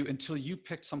worked with you until you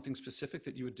picked something specific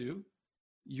that you would do,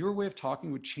 your way of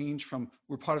talking would change from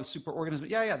we're part of a super organism.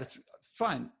 Yeah, that's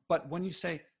fine. But when you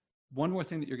say one more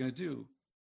thing that you're going to do,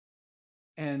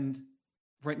 and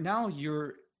right now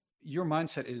your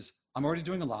mindset is, I'm already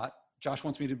doing a lot. Josh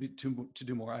wants me to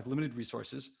do more. I have limited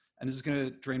resources, and this is going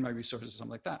to drain my resources or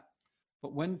something like that.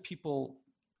 But when people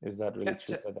is that really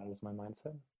true? That is my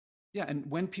mindset. Yeah, and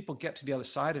when people get to the other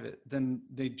side of it, then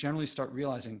they generally start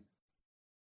realizing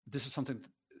this is something.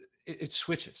 It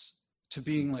switches to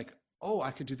being like, oh,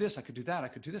 I could do this, I could do that, I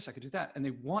could do this, I could do that, and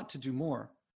they want to do more.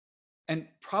 And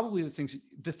probably the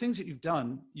things that you've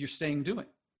done, you're staying doing.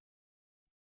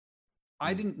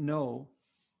 I didn't know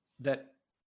that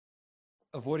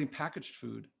avoiding packaged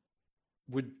food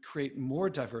would create more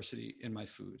diversity in my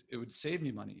food. It would save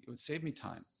me money. It would save me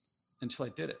time, until I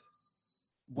did it.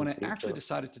 When I actually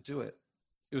decided to do it,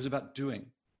 it was about doing.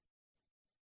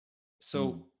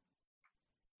 So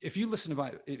if you listen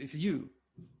to if you,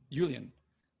 Julian,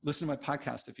 listen to my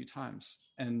podcast a few times,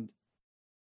 and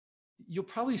you'll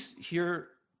probably hear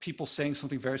people saying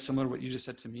something very similar to what you just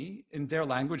said to me in their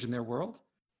language, in their world.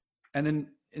 And then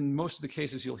in most of the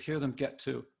cases, you'll hear them get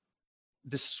to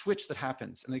this switch that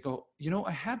happens, and they go,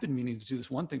 I have been meaning to do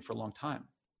this one thing for a long time.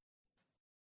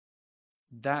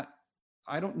 That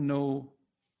I don't know,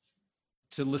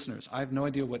 to listeners, I have no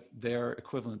idea what their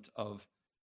equivalent of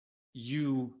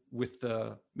you with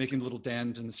the making the little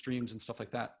dams and the streams and stuff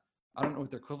like that. I don't know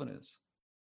what their equivalent is.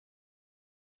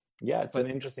 Yeah, it's an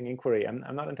interesting inquiry.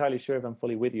 I'm not entirely sure if I'm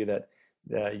fully with you that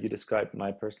you described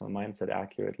my personal mindset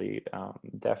accurately.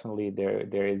 Definitely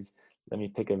there is, let me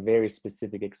pick a very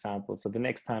specific example. So the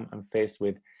next time I'm faced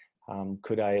with,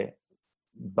 could I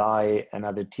buy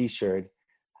another t-shirt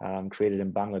created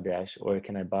in Bangladesh, or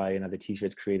can I buy another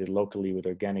t-shirt created locally with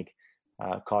organic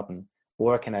cotton,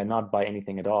 or can I not buy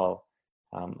anything at all?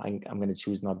 I'm going to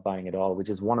choose not buying at all, which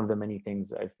is one of the many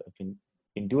things I've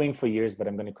been doing for years, but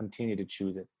I'm going to continue to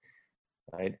choose it.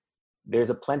 Right? There's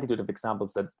a plenitude of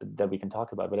examples that we can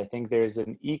talk about, but I think there's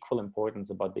an equal importance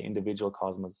about the individual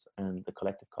cosmos and the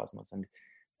collective cosmos. And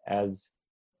as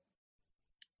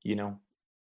the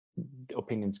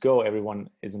opinions go, everyone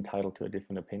is entitled to a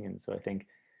different opinion. So I think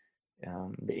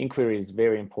the inquiry is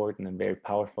very important and very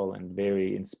powerful and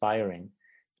very inspiring.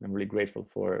 And I'm really grateful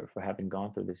for having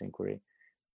gone through this inquiry.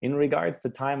 In regards to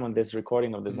time on this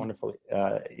recording of this wonderful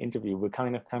interview, we're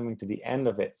kind of coming to the end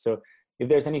of it. So if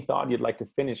there's any thought you'd like to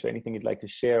finish or anything you'd like to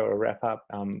share or wrap up,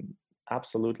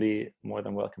 absolutely more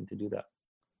than welcome to do that.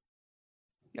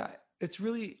 Yeah, it's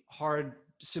really hard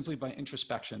simply by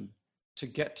introspection to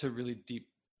get to really deep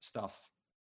stuff.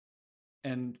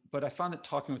 But I found that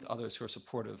talking with others who are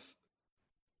supportive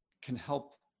can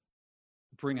help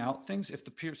bring out things. If the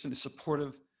person is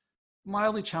supportive,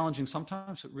 mildly challenging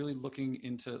sometimes, but really looking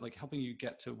into like helping you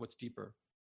get to what's deeper.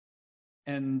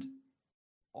 And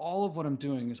all of what I'm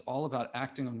doing is all about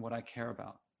acting on what I care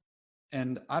about.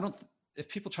 And if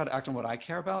people try to act on what I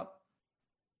care about,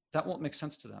 that won't make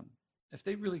sense to them. if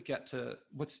they really get to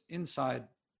what's inside,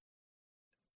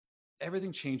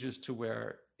 everything changes to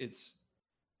where it's,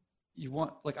 you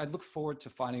want, like, I look forward to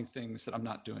finding things that I'm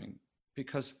not doing,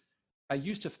 because I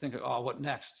used to think, oh, what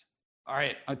next? All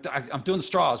right, I'm doing the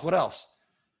straws. What else?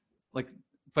 Like,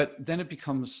 but then it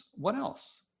becomes, what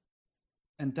else?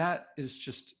 And that is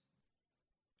just,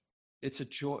 it's a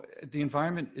joy. The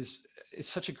environment is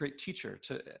such a great teacher,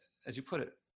 to, as you put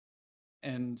it,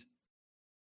 and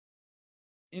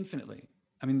infinitely.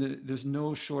 I mean, there's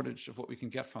no shortage of what we can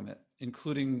get from it,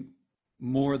 including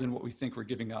more than what we think we're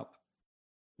giving up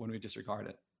when we disregard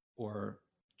it or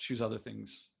choose other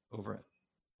things over it.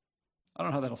 I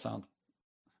don't know how that'll sound.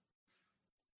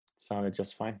 Sounded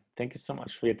just fine. Thank you so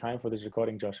much for your time for this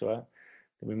recording, Joshua.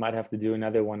 We might have to do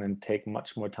another one and take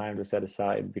much more time to set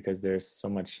aside, because there's so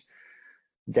much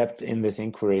depth in this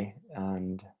inquiry.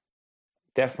 And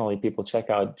definitely, people, check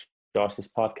out Josh's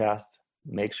podcast.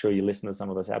 Make sure you listen to some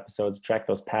of those episodes, track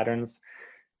those patterns,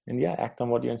 and yeah, act on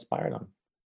what you're inspired on.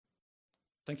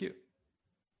 Thank you.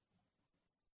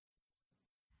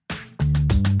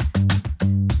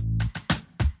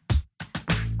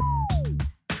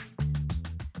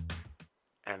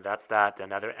 And that's that,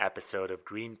 another episode of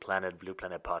Green Planet, Blue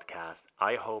Planet podcast.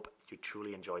 I hope you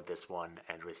truly enjoyed this one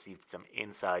and received some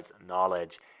insights,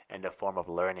 knowledge, and a form of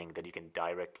learning that you can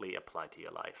directly apply to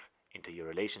your life, into your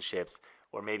relationships,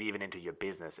 or maybe even into your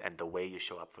business and the way you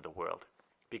show up for the world.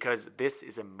 Because this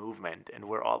is a movement and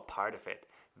we're all part of it,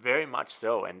 very much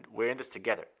so, and we're in this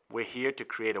together. We're here to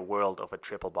create a world of a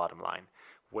triple bottom line,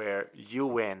 where you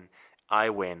win, I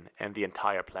win, and the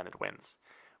entire planet wins.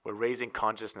 We're raising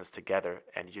consciousness together,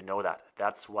 and you know that.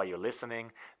 That's why you're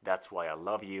listening. That's why I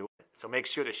love you. So make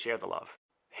sure to share the love.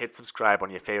 Hit subscribe on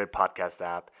your favorite podcast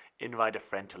app. Invite a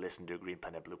friend to listen to Green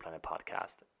Planet, Blue Planet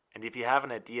podcast. And if you have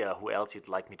an idea who else you'd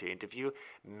like me to interview,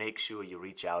 make sure you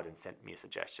reach out and send me a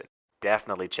suggestion.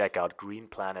 Definitely check out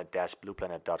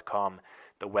greenplanet-blueplanet.com,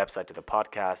 the website to the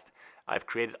podcast. I've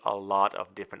created a lot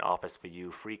of different offers for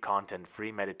you, free content,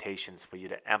 free meditations for you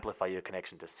to amplify your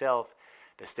connection to self,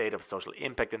 the state of social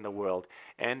impact in the world,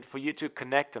 and for you to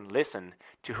connect and listen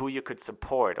to who you could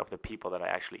support of the people that I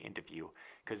actually interview,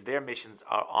 because their missions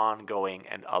are ongoing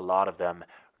and a lot of them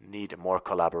need more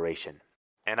collaboration.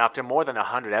 And after more than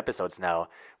 100 episodes now,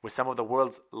 with some of the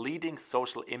world's leading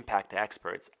social impact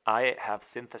experts, I have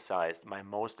synthesized my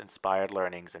most inspired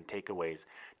learnings and takeaways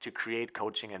to create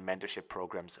coaching and mentorship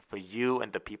programs for you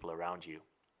and the people around you.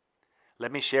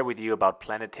 Let me share with you about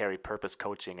planetary purpose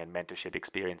coaching and mentorship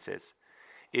experiences.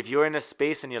 If you're in a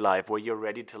space in your life where you're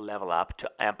ready to level up, to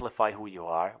amplify who you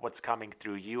are, what's coming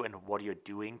through you, and what you're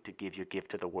doing to give your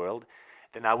gift to the world,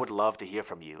 then I would love to hear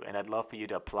from you, and I'd love for you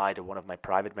to apply to one of my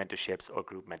private mentorships or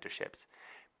group mentorships.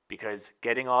 Because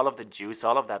getting all of the juice,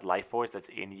 all of that life force that's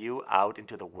in you out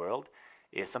into the world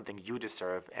is something you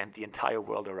deserve and the entire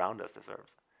world around us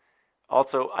deserves.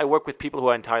 Also, I work with people who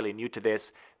are entirely new to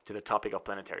this, to the topic of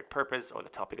planetary purpose or the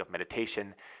topic of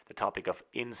meditation, the topic of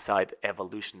insight,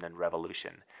 evolution, and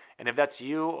revolution. And if that's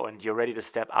you and you're ready to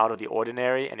step out of the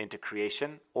ordinary and into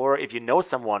creation, or if you know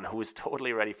someone who is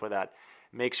totally ready for that,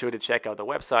 make sure to check out the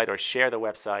website or share the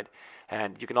website.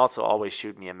 And you can also always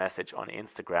shoot me a message on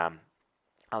Instagram.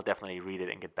 I'll definitely read it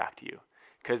and get back to you.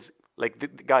 Because,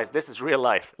 guys, this is real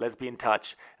life. Let's be in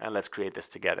touch and let's create this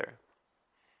together.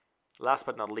 Last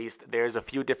but not least, there's a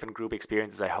few different group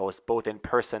experiences I host, both in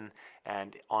person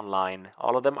and online.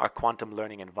 All of them are quantum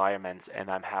learning environments, and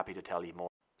I'm happy to tell you more.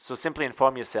 So simply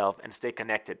inform yourself and stay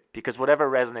connected, because whatever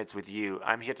resonates with you,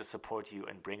 I'm here to support you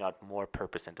and bring out more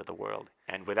purpose into the world.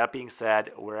 And with that being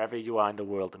said, wherever you are in the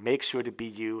world, make sure to be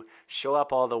you, show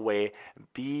up all the way,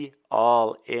 be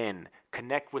all in.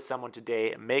 Connect with someone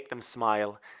today, make them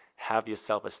smile, have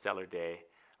yourself a stellar day.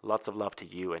 Lots of love to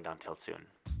you, and until soon.